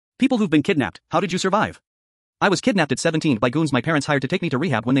People who've been kidnapped, how did you survive? I was kidnapped at 17 by goons my parents hired to take me to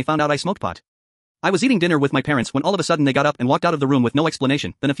rehab when they found out I smoked pot. I was eating dinner with my parents when all of a sudden they got up and walked out of the room with no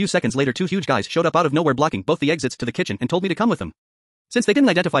explanation. Then a few seconds later two huge guys showed up out of nowhere blocking both the exits to the kitchen and told me to come with them. Since they didn't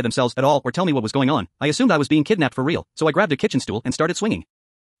identify themselves at all or tell me what was going on, I assumed I was being kidnapped for real, so I grabbed a kitchen stool and started swinging.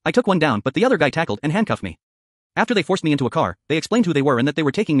 I took one down but the other guy tackled and handcuffed me. After they forced me into a car, they explained who they were and that they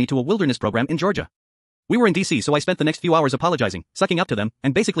were taking me to a wilderness program in Georgia. We were in DC, so I spent the next few hours apologizing, sucking up to them,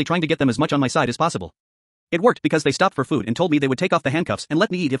 and basically trying to get them as much on my side as possible. It worked because they stopped for food and told me they would take off the handcuffs and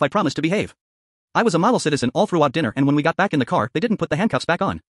let me eat if I promised to behave. I was a model citizen all throughout dinner, and when we got back in the car, they didn't put the handcuffs back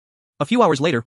on. A few hours later,